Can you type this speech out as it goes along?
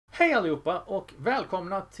Hej allihopa och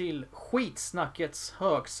välkomna till skitsnackets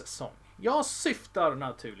högsäsong. Jag syftar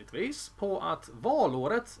naturligtvis på att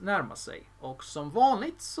valåret närmar sig och som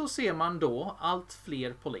vanligt så ser man då allt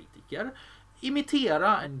fler politiker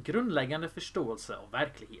imitera en grundläggande förståelse av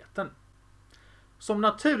verkligheten. Som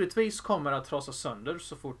naturligtvis kommer att trasa sönder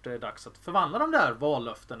så fort det är dags att förvandla de där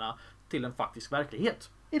vallöftena till en faktisk verklighet.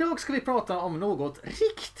 Idag ska vi prata om något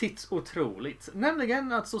riktigt otroligt,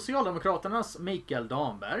 nämligen att Socialdemokraternas Mikael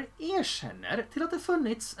Damberg erkänner till att det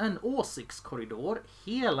funnits en åsiktskorridor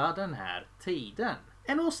hela den här tiden.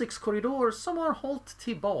 En åsiktskorridor som har hållit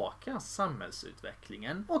tillbaka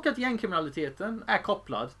samhällsutvecklingen och att gängkriminaliteten är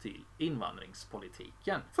kopplad till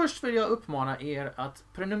invandringspolitiken. Först vill jag uppmana er att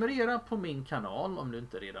prenumerera på min kanal om du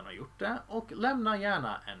inte redan har gjort det och lämna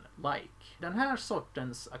gärna en like. Den här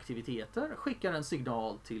sortens aktiviteter skickar en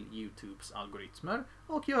signal till YouTubes algoritmer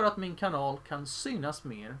och gör att min kanal kan synas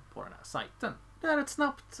mer på den här sajten. Det är ett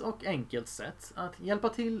snabbt och enkelt sätt att hjälpa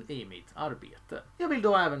till i mitt arbete. Jag vill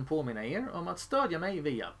då även påminna er om att stödja mig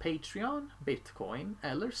via Patreon, Bitcoin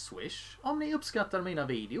eller Swish om ni uppskattar mina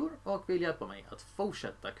videor och vill hjälpa mig att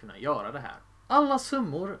fortsätta kunna göra det här. Alla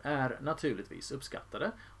summor är naturligtvis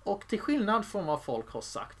uppskattade och till skillnad från vad folk har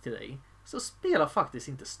sagt till dig så spelar faktiskt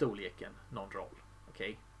inte storleken någon roll.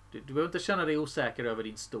 Okej? Du behöver inte känna dig osäker över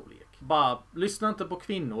din storlek. Bara lyssna inte på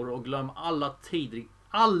kvinnor och glöm alla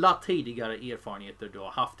tidigare erfarenheter du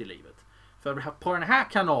har haft i livet. För på den här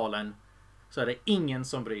kanalen så är det ingen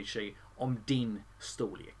som bryr sig om din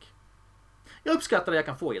storlek. Jag uppskattar det jag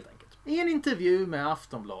kan få helt enkelt. I en intervju med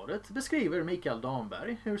Aftonbladet beskriver Mikael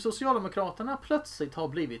Damberg hur Socialdemokraterna plötsligt har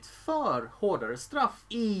blivit för hårdare straff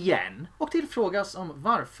igen och tillfrågas om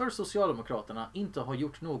varför Socialdemokraterna inte har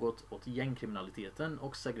gjort något åt gängkriminaliteten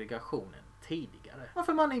och segregationen tidigare.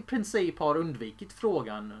 Varför man i princip har undvikit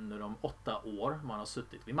frågan under de 8 år man har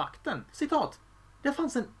suttit vid makten. Citat. Det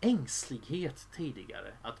fanns en ängslighet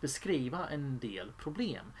tidigare att beskriva en del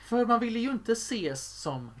problem. För man ville ju inte ses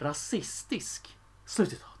som rasistisk.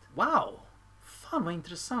 Slutcitat. Wow! Fan vad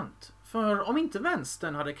intressant. För om inte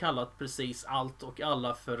vänstern hade kallat precis allt och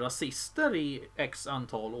alla för rasister i x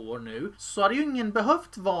antal år nu så hade ju ingen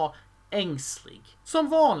behövt vara ängslig. Som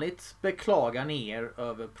vanligt beklagar ni er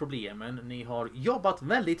över problemen ni har jobbat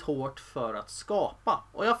väldigt hårt för att skapa.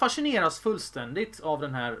 Och jag fascineras fullständigt av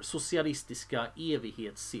den här socialistiska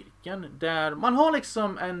evighetscirkeln där man har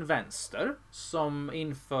liksom en vänster som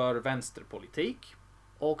inför vänsterpolitik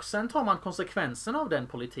och sen tar man konsekvenserna av den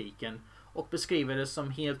politiken och beskriver det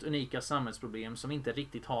som helt unika samhällsproblem som inte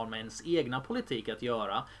riktigt har med ens egna politik att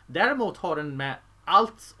göra. Däremot har den med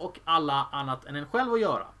allt och alla annat än en själv att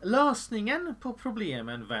göra. Lösningen på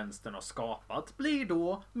problemen vänstern har skapat blir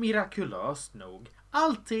då mirakulöst nog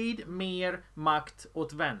alltid mer makt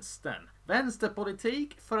åt vänstern.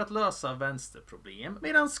 Vänsterpolitik för att lösa vänsterproblem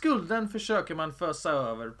medan skulden försöker man fösa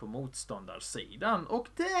över på motståndarsidan och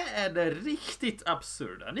det är det riktigt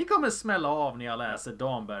absurda. Ni kommer smälla av när jag läser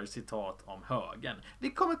Dambergs citat om högern.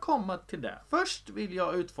 Vi kommer komma till det. Först vill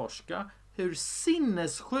jag utforska hur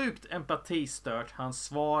sinnessjukt empatistört hans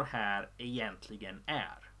svar här egentligen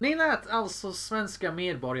är. Ni lät alltså svenska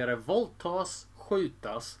medborgare våldtas,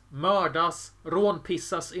 skjutas, mördas,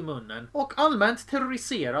 rånpissas i munnen och allmänt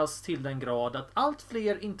terroriseras till den grad att allt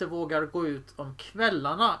fler inte vågar gå ut om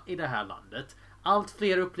kvällarna i det här landet. Allt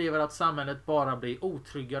fler upplever att samhället bara blir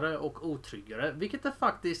otryggare och otryggare, vilket det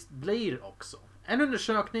faktiskt blir också. En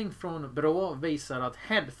undersökning från Brå visar att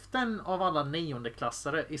hälften av alla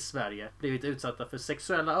 9:e-klassare i Sverige blivit utsatta för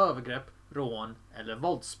sexuella övergrepp, rån eller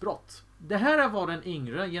våldsbrott. Det här är vad den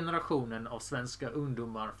yngre generationen av svenska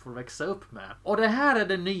ungdomar får växa upp med. Och det här är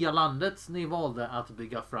det nya landet ni valde att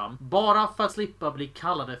bygga fram. Bara för att slippa bli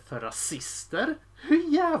kallade för rasister.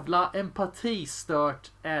 Hur jävla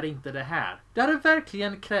empatistört är inte det här? Det hade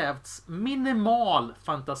verkligen krävts minimal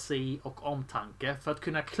fantasi och omtanke för att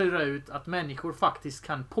kunna klura ut att människor faktiskt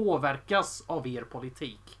kan påverkas av er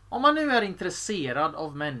politik. Om man nu är intresserad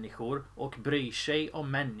av människor och bryr sig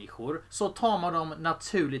om människor så tar man dem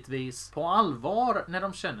naturligtvis på allvar när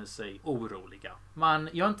de känner sig oroliga. Man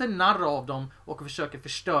gör inte narr av dem och försöker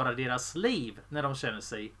förstöra deras liv när de känner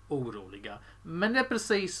sig oroliga. Men det är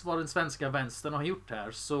precis vad den svenska vänstern har gjort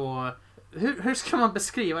här. Så hur ska man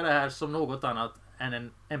beskriva det här som något annat än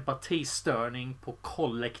en empatistörning på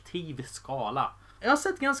kollektiv skala? Jag har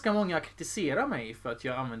sett ganska många kritisera mig för att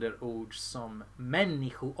jag använder ord som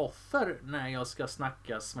människooffer när jag ska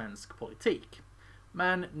snacka svensk politik.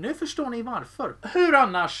 Men nu förstår ni varför. Hur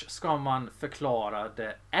annars ska man förklara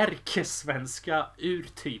det ärkesvenska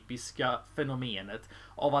urtypiska fenomenet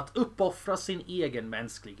av att uppoffra sin egen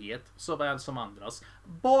mänsklighet såväl som andras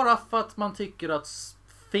bara för att man tycker att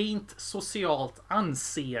fint socialt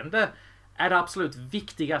anseende är det absolut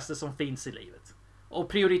viktigaste som finns i livet. Och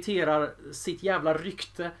prioriterar sitt jävla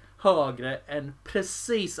rykte högre än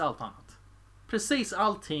precis allt annat. Precis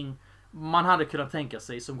allting man hade kunnat tänka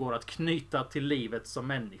sig som går att knyta till livet som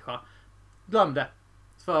människa. Glöm det.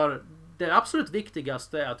 För det absolut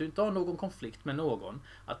viktigaste är att du inte har någon konflikt med någon.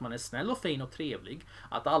 Att man är snäll och fin och trevlig.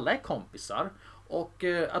 Att alla är kompisar. Och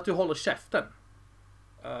att du håller käften.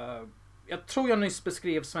 Jag tror jag nyss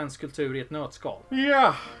beskrev svensk kultur i ett nötskal.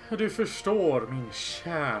 Ja, du förstår min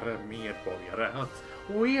kära medborgare att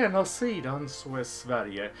å ena sidan så är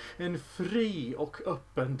Sverige en fri och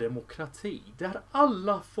öppen demokrati där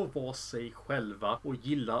alla får vara sig själva och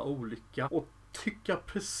gilla olika och tycka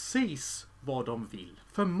precis vad de vill.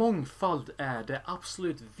 För mångfald är det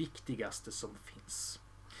absolut viktigaste som finns.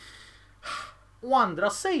 Å andra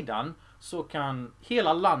sidan så kan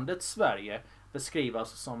hela landet Sverige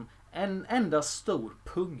beskrivas som en enda stor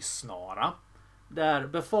pungsnara där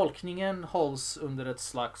befolkningen hålls under ett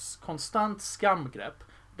slags konstant skamgrepp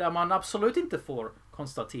där man absolut inte får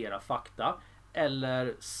konstatera fakta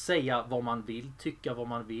eller säga vad man vill, tycka vad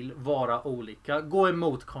man vill, vara olika, gå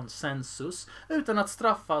emot konsensus utan att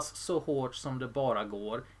straffas så hårt som det bara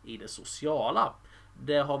går i det sociala.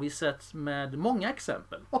 Det har vi sett med många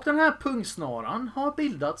exempel. Och den här pungsnaran har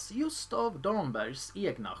bildats just av Dambergs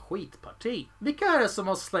egna skitparti. Vilka är det som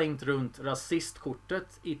har slängt runt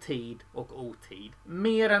rasistkortet i tid och otid?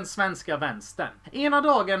 Mer än svenska vänstern. Ena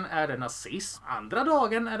dagen är det nazism, andra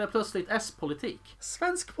dagen är det plötsligt S-politik.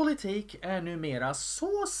 Svensk politik är numera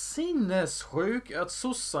så sinnessjuk att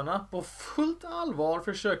sossarna på fullt allvar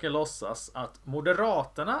försöker låtsas att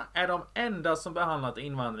moderaterna är de enda som behandlat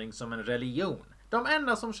invandring som en religion. De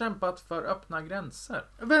enda som kämpat för öppna gränser.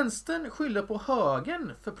 Vänstern skyller på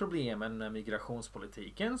högern för problemen med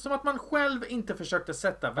migrationspolitiken. Som att man själv inte försökte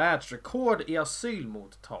sätta världsrekord i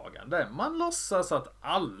asylmottagande. Man låtsas att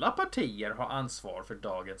alla partier har ansvar för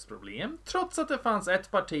dagens problem. Trots att det fanns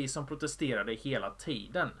ett parti som protesterade hela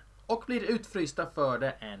tiden. Och blir utfrysta för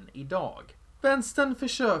det än idag. Vänstern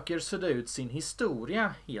försöker sudda ut sin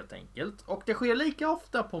historia helt enkelt och det sker lika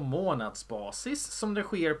ofta på månadsbasis som det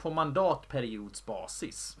sker på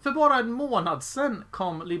mandatperiodsbasis. För bara en månad sedan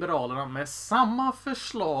kom Liberalerna med samma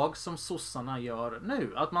förslag som sossarna gör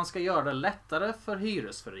nu. Att man ska göra det lättare för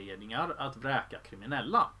hyresföreningar att vräka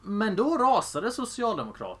kriminella. Men då rasade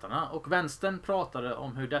Socialdemokraterna och vänstern pratade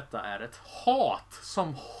om hur detta är ett hat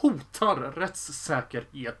som hotar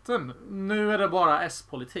rättssäkerheten. Nu är det bara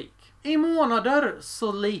S-politik. I månader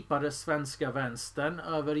så lipade svenska vänstern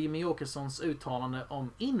över Jimmie Åkessons uttalande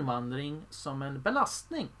om invandring som en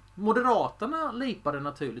belastning. Moderaterna lipade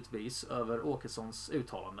naturligtvis över Åkessons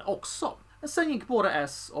uttalande också. Sen gick både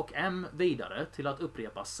S och M vidare till att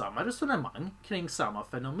upprepa samma resonemang kring samma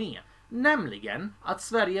fenomen. Nämligen att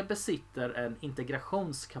Sverige besitter en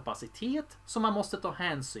integrationskapacitet som man måste ta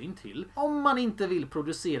hänsyn till om man inte vill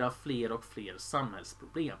producera fler och fler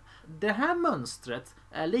samhällsproblem. Det här mönstret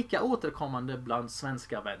är lika återkommande bland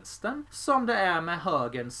svenska vänstern som det är med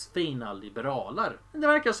högerns fina liberaler. Det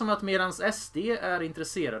verkar som att medans SD är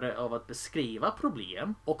intresserade av att beskriva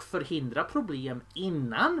problem och förhindra problem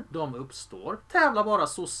innan de uppstår, tävlar bara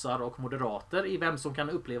sossar och moderater i vem som kan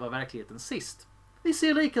uppleva verkligheten sist. Vi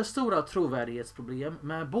ser lika stora trovärdighetsproblem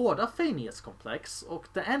med båda finhetskomplex och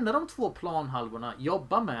det enda de två planhalvorna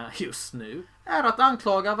jobbar med just nu är att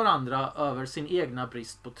anklaga varandra över sin egna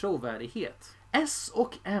brist på trovärdighet. S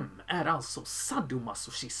och M är alltså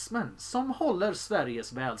sadomasochismen som håller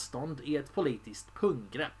Sveriges välstånd i ett politiskt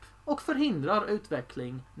punggrepp och förhindrar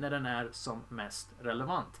utveckling när den är som mest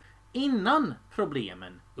relevant. Innan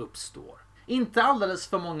problemen uppstår. Inte alldeles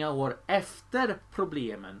för många år efter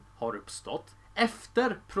problemen har uppstått.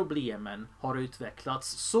 Efter problemen har utvecklats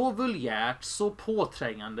så vulgärt, så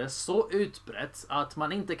påträngande, så utbrett att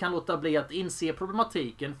man inte kan låta bli att inse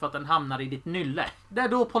problematiken för att den hamnar i ditt nylle. Det är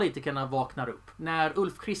då politikerna vaknar upp. När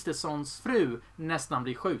Ulf Kristerssons fru nästan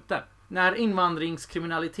blir skjuten. När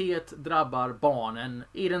invandringskriminalitet drabbar barnen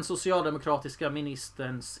i den socialdemokratiska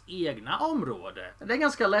ministerns egna område. Det är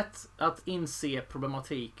ganska lätt att inse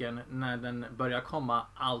problematiken när den börjar komma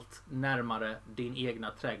allt närmare din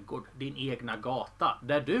egna trädgård, din egna gata,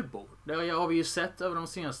 där du bor. Det har vi ju sett över de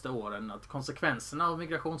senaste åren att konsekvenserna av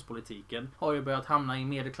migrationspolitiken har ju börjat hamna i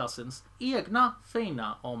medelklassens egna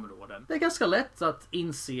fina områden. Det är ganska lätt att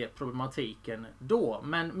inse problematiken då,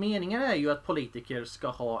 men meningen är ju att politiker ska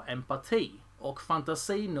ha empati och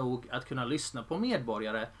fantasi nog att kunna lyssna på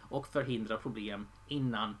medborgare och förhindra problem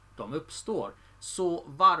innan de uppstår. Så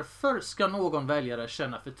varför ska någon väljare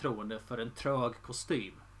känna förtroende för en trög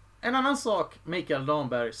kostym? En annan sak Mikael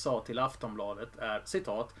Damberg sa till Aftonbladet är,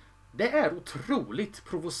 citat, Det är otroligt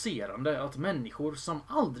provocerande att människor som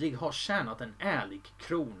aldrig har tjänat en ärlig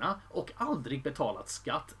krona och aldrig betalat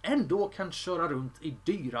skatt ändå kan köra runt i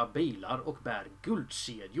dyra bilar och bär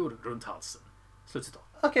guldkedjor runt halsen. Slutcitat.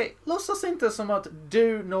 Okej, låtsas inte som att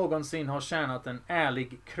du någonsin har tjänat en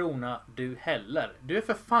ärlig krona du heller. Du är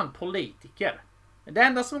för fan politiker. Det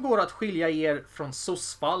enda som går att skilja er från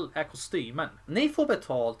sossfall är kostymen. Ni får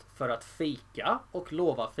betalt för att fika och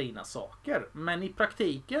lova fina saker. Men i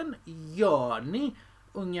praktiken gör ni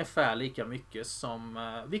ungefär lika mycket som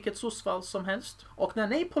vilket sossfall som helst. Och när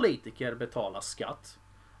ni politiker betalar skatt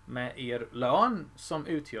med er lön som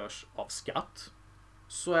utgörs av skatt,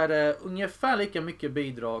 så är det ungefär lika mycket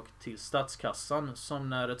bidrag till statskassan som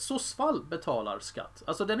när ett sossfall betalar skatt.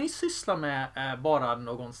 Alltså det ni sysslar med är bara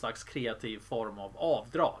någon slags kreativ form av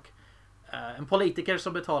avdrag. En politiker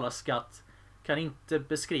som betalar skatt kan inte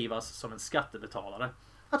beskrivas som en skattebetalare.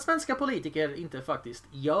 Att svenska politiker inte faktiskt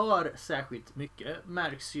gör särskilt mycket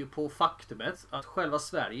märks ju på faktumet att själva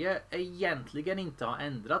Sverige egentligen inte har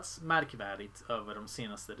ändrats märkvärdigt över de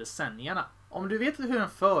senaste decennierna. Om du vet hur en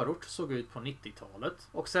förort såg ut på 90-talet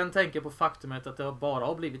och sen tänker på faktumet att det bara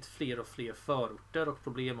har blivit fler och fler förorter och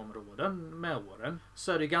problemområden med åren,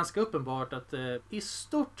 så är det ganska uppenbart att det i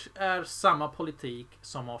stort är samma politik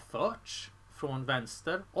som har förts från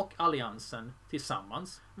vänster och alliansen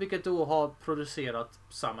tillsammans, vilket då har producerat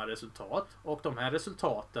samma resultat, och de här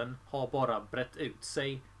resultaten har bara brett ut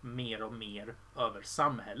sig mer och mer över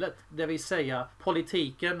samhället. Det vill säga,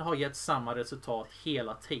 politiken har gett samma resultat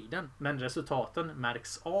hela tiden, men resultaten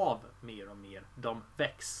märks av mer och mer. De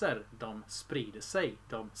växer, de sprider sig,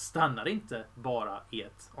 de stannar inte bara i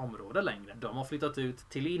ett område längre. De har flyttat ut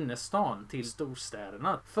till innerstan, till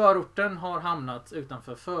storstäderna. Förorten har hamnat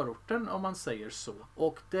utanför förorten, om man säger så.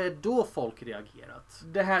 Och det är då folk reagerat.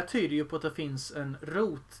 Det här tyder ju på att det finns en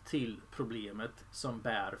rot till problemet som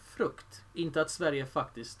bär frukt. Inte att Sverige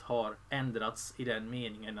faktiskt har ändrats i den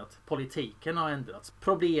meningen att politiken har ändrats.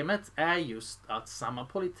 Problemet är just att samma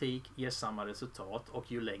politik ger samma resultat,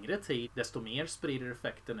 och ju längre tid desto mer sprider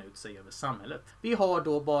effekten ut sig över samhället. Vi har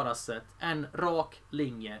då bara sett en rak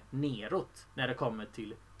linje neråt när det kommer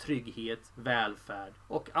till trygghet, välfärd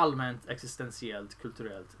och allmänt existentiellt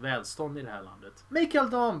kulturellt välstånd i det här landet. Mikael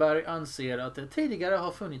Damberg anser att det tidigare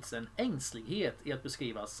har funnits en ängslighet i att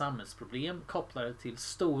beskriva samhällsproblem kopplade till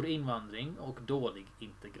stor invandring och dålig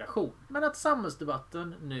integration, men att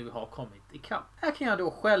samhällsdebatten nu har kommit ikapp. Här kan jag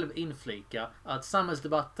då själv inflika att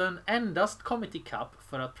samhällsdebatten endast kommit ikapp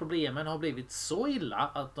för att problemen har blivit så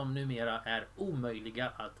illa att de numera är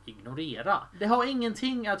omöjliga att ignorera. Det har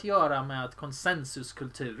ingenting att göra med att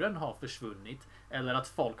konsensuskulturen har försvunnit eller att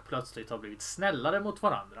folk plötsligt har blivit snällare mot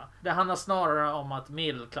varandra. Det handlar snarare om att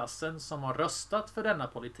medelklassen som har röstat för denna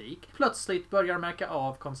politik plötsligt börjar märka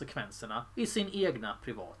av konsekvenserna i sin egna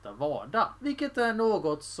privata vardag, vilket är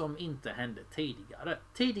något som inte hände tidigare.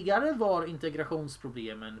 Tidigare var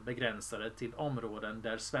integrationsproblemen begränsade till områden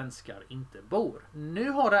där svenskar inte bor. Nu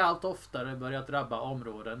har det allt oftare börjat drabba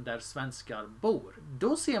områden där svenskar bor.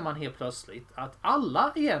 Då ser man helt plötsligt att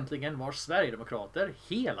alla egentligen var sverigedemokrater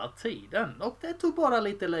hela tiden, och det tog bara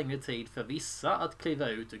lite längre tid för vissa att kliva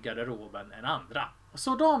ut ur garderoben än andra.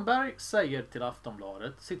 Så Damberg säger till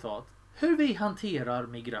Aftonbladet, citat: "Hur vi hanterar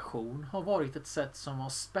migration har varit ett sätt som har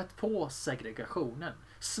spett på segregationen.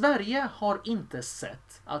 Sverige har inte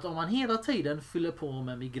sett att om man hela tiden fyller på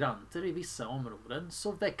med migranter i vissa områden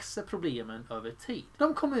så växer problemen över tid.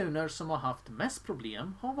 De kommuner som har haft mest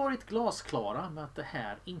problem har varit glasklara med att det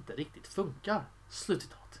här inte riktigt funkar."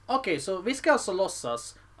 Slutcitat. Okej, så vi ska alltså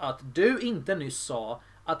låtsas att du inte nyss sa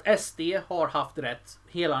att SD har haft rätt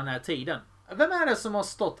hela den här tiden. Vem är det som har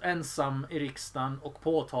stått ensam i riksdagen och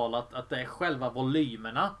påtalat att det är själva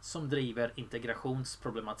volymerna som driver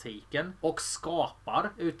integrationsproblematiken och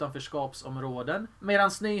skapar utanförskapsområden,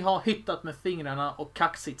 medan ni har hyttat med fingrarna och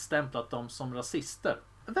kaxigt stämplat dem som rasister?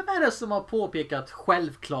 Vem är det som har påpekat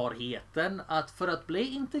självklarheten att för att bli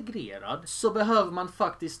integrerad så behöver man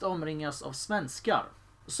faktiskt omringas av svenskar?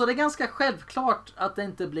 Så det är ganska självklart att det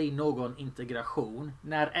inte blir någon integration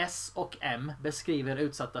när S och M beskriver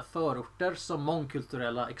utsatta förorter som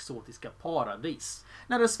mångkulturella exotiska paradis.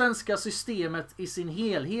 När det svenska systemet i sin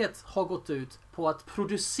helhet har gått ut på att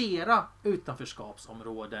producera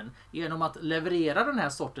utanförskapsområden genom att leverera den här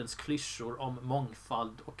sortens klyschor om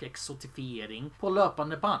mångfald och exotifiering på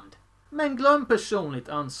löpande band. Men glöm personligt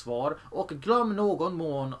ansvar och glöm någon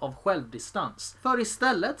mån av självdistans. För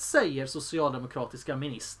istället säger socialdemokratiska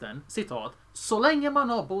ministern, citat: Så länge man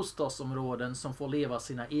har bostadsområden som får leva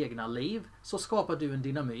sina egna liv så skapar du en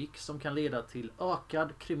dynamik som kan leda till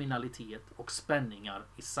ökad kriminalitet och spänningar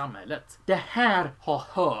i samhället. Det här har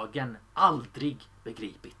högern aldrig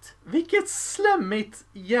begripit. Vilket slämmigt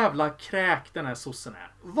jävla kräk den här sossen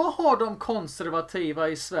är. Vad har de konservativa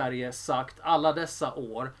i Sverige sagt alla dessa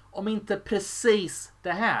år om inte precis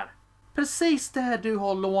det här? Precis det här du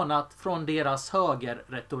har lånat från deras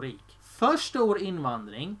högerretorik. För stor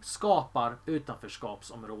invandring skapar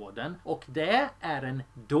utanförskapsområden och det är en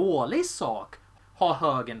dålig sak, har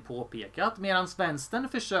högern påpekat, medan vänstern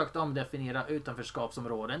försökt omdefiniera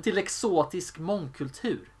utanförskapsområden till exotisk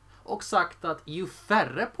mångkultur och sagt att ju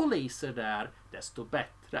färre poliser där, desto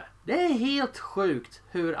bättre. Det är helt sjukt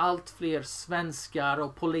hur allt fler svenskar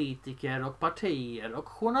och politiker och partier och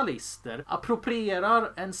journalister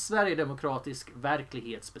approprierar en sverigedemokratisk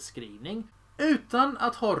verklighetsbeskrivning utan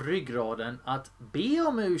att ha ryggraden att be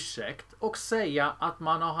om ursäkt och säga att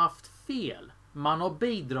man har haft fel. Man har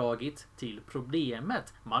bidragit till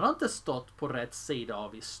problemet. Man har inte stått på rätt sida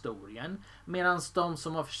av historien. Medan de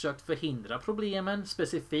som har försökt förhindra problemen,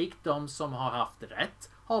 specifikt de som har haft rätt,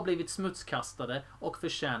 har blivit smutskastade och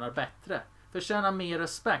förtjänar bättre. Förtjänar mer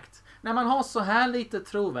respekt. När man har så här lite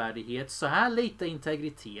trovärdighet, så här lite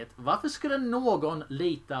integritet, varför skulle någon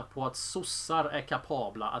lita på att sossar är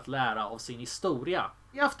kapabla att lära av sin historia?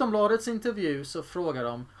 I Aftonbladets intervju så frågar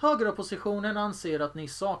de: högeroppositionen anser att ni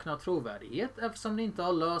saknar trovärdighet eftersom ni inte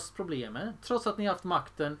har löst problemen trots att ni haft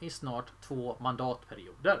makten i snart 2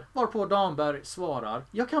 mandatperioder. Varpå Damberg svarar: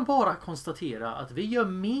 jag kan bara konstatera att vi gör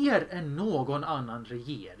mer än någon annan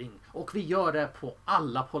regering och vi gör det på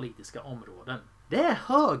alla politiska områden. Det är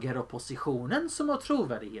högeroppositionen som har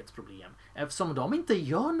trovärdighetsproblem eftersom de inte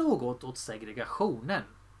gör något åt segregationen.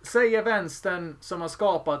 Säger vänstern som har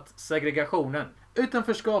skapat segregationen.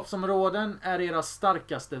 Utanförskapsområden är era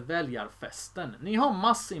starkaste väljarfästen. Ni har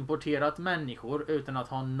massimporterat människor utan att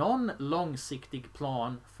ha någon långsiktig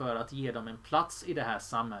plan för att ge dem en plats i det här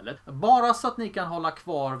samhället. Bara så att ni kan hålla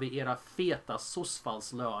kvar vid era feta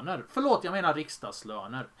sossfallslöner. Förlåt, jag menar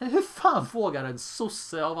riksdagslöner. Hur fan vågar en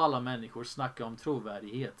sosse av alla människor snacka om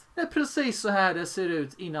trovärdighet? Det är precis så här det ser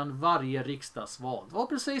ut innan varje riksdagsval. Det var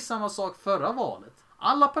precis samma sak förra valet.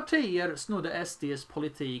 Alla partier snodde SDs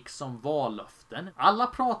politik som vallöften. Alla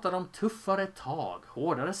pratar om tuffare tag,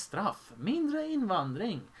 hårdare straff, mindre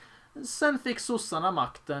invandring. Sen fick sossarna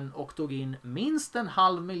makten och tog in minst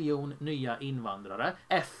 500 000 nya invandrare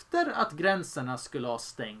efter att gränserna skulle ha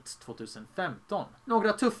stängts 2015.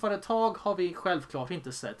 Några tuffare tag har vi självklart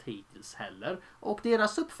inte sett hittills heller och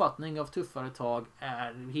deras uppfattning av tuffare tag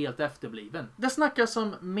är helt efterbliven. Det snackas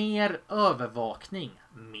om mer övervakning,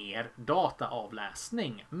 mer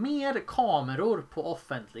dataavläsning, mer kameror på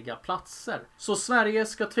offentliga platser. Så Sverige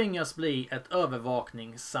ska tvingas bli ett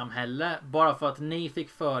övervakningssamhälle bara för att ni fick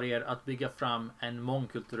för er att bygga fram en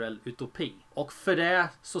mångkulturell utopi. Och för det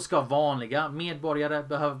så ska vanliga medborgare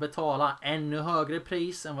behöva betala ännu högre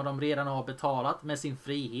pris än vad de redan har betalat med sin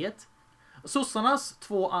frihet. Sossarnas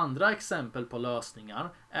 2 andra exempel på lösningar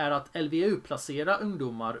är att LVU-placera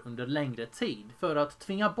ungdomar under längre tid för att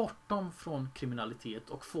tvinga bort dem från kriminalitet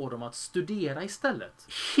och få dem att studera istället.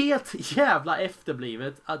 Helt jävla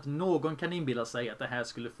efterblivet att någon kan inbilla sig att det här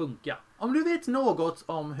skulle funka. Om du vet något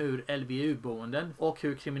om hur LVU-boenden och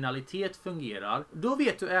hur kriminalitet fungerar, då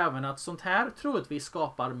vet du även att sånt här troligtvis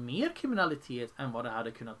skapar mer kriminalitet än vad det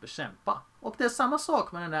hade kunnat bekämpa. Och det är samma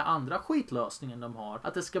sak med den där andra skitlösningen de har,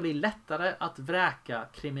 att det ska bli lättare att vräka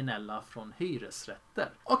kriminella från hyresrätter.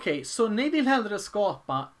 Okej, så ni vill hellre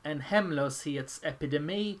skapa en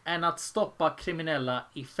hemlöshetsepidemi än att stoppa kriminella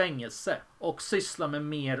i fängelse och syssla med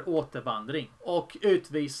mer återvandring och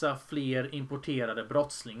utvisa fler importerade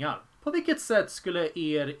brottslingar. På vilket sätt skulle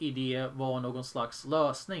er idé vara någon slags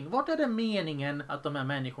lösning? Vart är det meningen att de här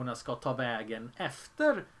människorna ska ta vägen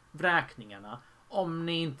efter vräkningarna? Om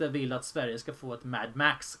ni inte vill att Sverige ska få ett Mad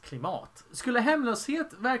Max-klimat. Skulle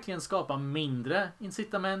hemlöshet verkligen skapa mindre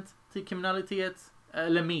incitament till kriminalitet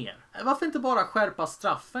eller mer? Varför inte bara skärpa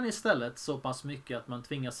straffen istället så pass mycket att man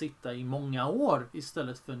tvingas sitta i många år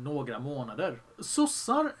istället för några månader?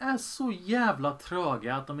 Sossar är så jävla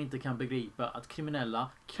tröga att de inte kan begripa att kriminella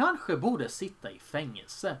kanske borde sitta i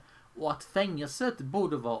fängelse. Och att fängelset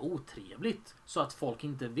borde vara otrevligt så att folk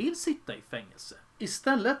inte vill sitta i fängelse.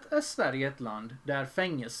 Istället är Sverige ett land där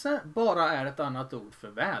fängelse bara är ett annat ord för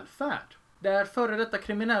välfärd. Där före detta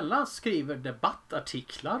kriminella skriver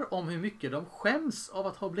debattartiklar om hur mycket de skäms av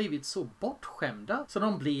att ha blivit så bortskämda som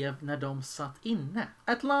de blev när de satt inne.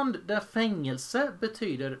 Ett land där fängelse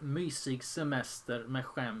betyder mysig semester med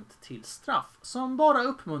skämt till straff som bara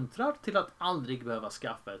uppmuntrar till att aldrig behöva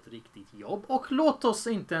skaffa ett riktigt jobb. Och låt oss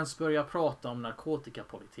inte ens börja prata om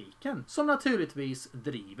narkotikapolitiken som naturligtvis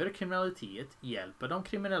driver kriminalitet, hjälper de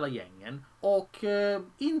kriminella gängen och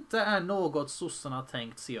inte är något sossarna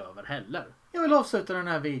tänkt se över heller. Jag vill avsluta den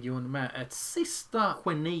här videon med ett sista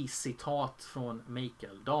genicitat från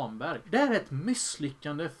Mikael Damberg. Det är ett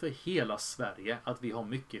misslyckande för hela Sverige att vi har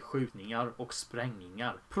mycket skjutningar och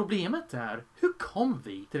sprängningar. Problemet är, hur kom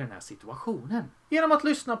vi till den här situationen? Genom att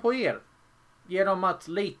lyssna på er, genom att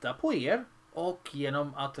lita på er och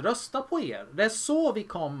genom att rösta på er. Det är så vi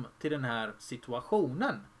kom till den här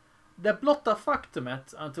situationen. Det blotta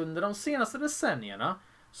faktumet att under de senaste decennierna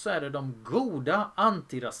så är det de goda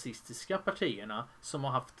antirasistiska partierna som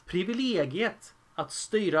har haft privilegiet att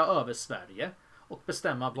styra över Sverige och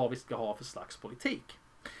bestämma vad vi ska ha för slags politik.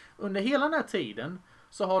 Under hela den här tiden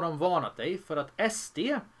så har de varnat dig för att SD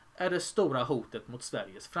är det stora hotet mot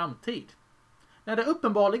Sveriges framtid. När det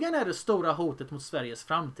uppenbarligen är det stora hotet mot Sveriges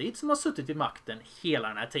framtid som har suttit vid makten hela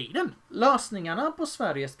den här tiden. Lösningarna på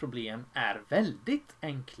Sveriges problem är väldigt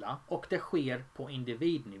enkla och det sker på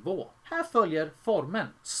individnivå. Här följer formen.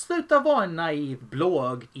 Sluta vara en naiv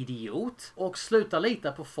blåögd idiot och sluta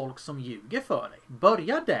lita på folk som ljuger för dig.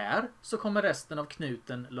 Börja där så kommer resten av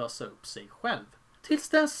knuten lösa upp sig själv. Tills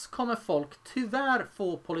dess kommer folk tyvärr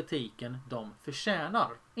få politiken de förtjänar.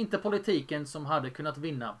 Inte politiken som hade kunnat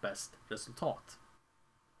vinna bäst resultat.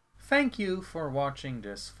 Thank you for watching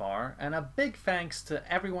this far, and a big thanks to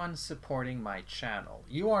everyone supporting my channel.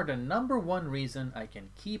 You are the #1 reason I can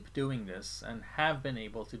keep doing this and have been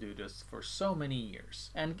able to do this for so many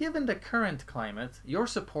years. And given the current climate, your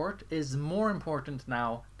support is more important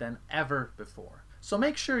now than ever before. So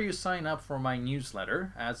make sure you sign up for my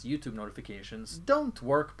newsletter, as YouTube notifications don't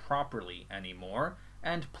work properly anymore,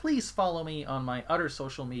 and please follow me on my other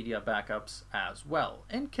social media backups as well,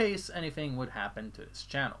 in case anything would happen to this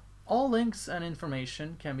channel. All links and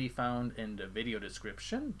information can be found in the video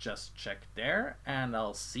description, just check there, and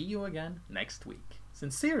I'll see you again next week.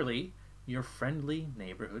 Sincerely, your friendly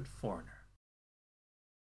neighborhood foreigner.